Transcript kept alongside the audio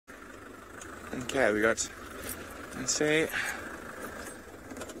Okay, let's see,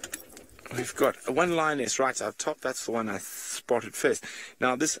 we've got one lioness right up top. That's the one I spotted first.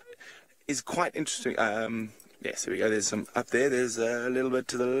 Now this is quite interesting. Yes, here we go. There's some up there. There's a little bit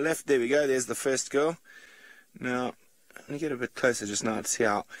to the left. There we go. There's the first girl. Now, let me get a bit closer just now to see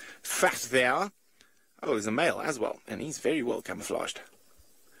how fat they are. Oh, there's a male as well, and he's very well camouflaged.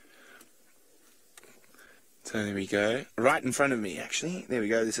 So there we go. Right in front of me, actually. There we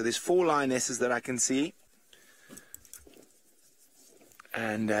go. So there's 4 lionesses that I can see.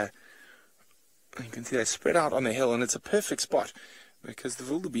 And you can see they're spread out on the hill, and it's a perfect spot because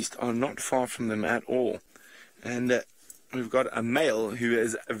the wildebeest are not far from them at all. And we've got a male who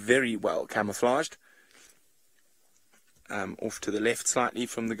is very well camouflaged, off to the left slightly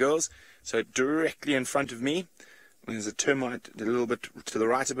from the girls. So directly in front of me, there's a termite a little bit to the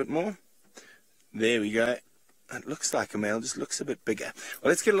right a bit more. There we go. It looks like a male, just looks a bit bigger. Well,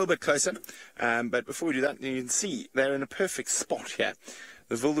 let's get a little bit closer. But before we do that, you can see they're in a perfect spot here.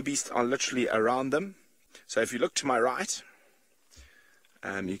 The wildebeest are literally around them. So if you look to my right,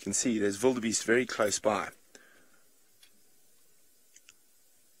 you can see there's wildebeest very close by.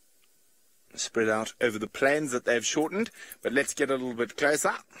 Spread out over the plains that they've shortened. But let's get a little bit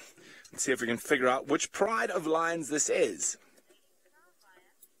closer and see if we can figure out which pride of lions this is.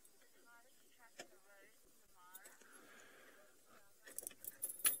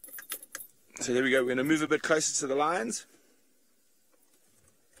 So there we go. We're going to move a bit closer to the lions.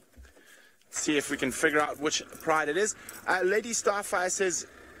 See if we can figure out which pride it is. Lady Starfire says,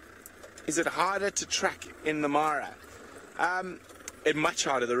 is it harder to track in the Mara? It's much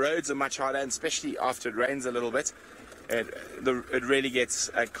harder. The roads are much harder, and especially after it rains a little bit. It really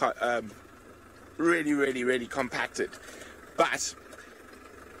gets really compacted. But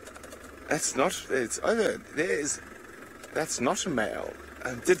that's not. It's over. That's not a male.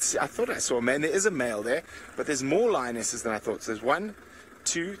 I thought I saw a male. There is a male there, but there's more lionesses than I thought. So there's 1,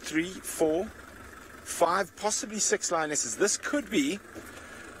 2, 3, 4, 5, possibly 6 lionesses. This could be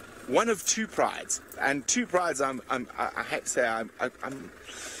one of 2 prides, and 2 prides I have to say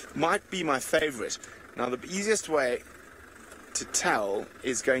might be my favorite. Now the easiest way to tell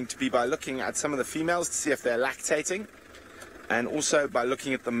is going to be by looking at some of the females to see if they're lactating, and also by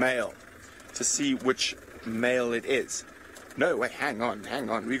looking at the male to see which male it is. No, wait, hang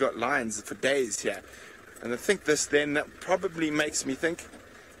on. We got lions for days here. And I think this then probably makes me think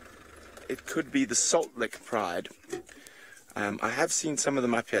it could be the Salt Lick pride. I have seen some of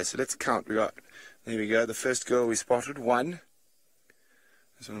them up here, so let's count. There we go, the first girl we spotted, 1.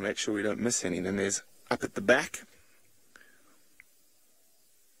 Just want to make sure we don't miss any. Then there's up at the back.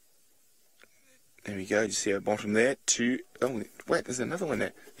 There we go, you see her bottom there, 2. Oh, wait, there's another one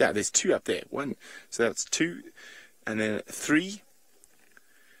there. Yeah, there's 2 up there. 1, so that's 2. And then 3,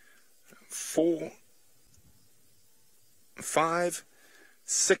 4, 5,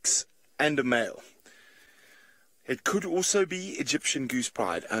 6, and a male. It could also be Egyptian goose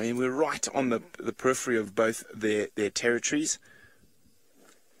pride. I mean, we're right on the periphery of both their territories.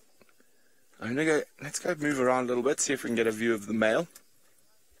 I'm gonna go. Let's go move around a little bit, see if we can get a view of the male.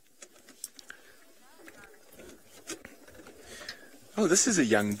 Oh, this is a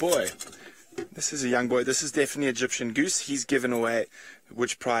young boy. This is a young boy. This is definitely Egyptian goose. He's given away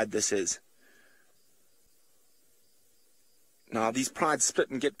which pride this is. Now, these prides split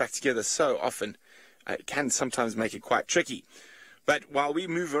and get back together so often, it can sometimes make it quite tricky. But while we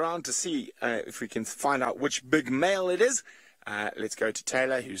move around to see if we can find out which big male it is, let's go to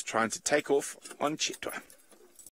Taylor, who's trying to take off on Chitwa.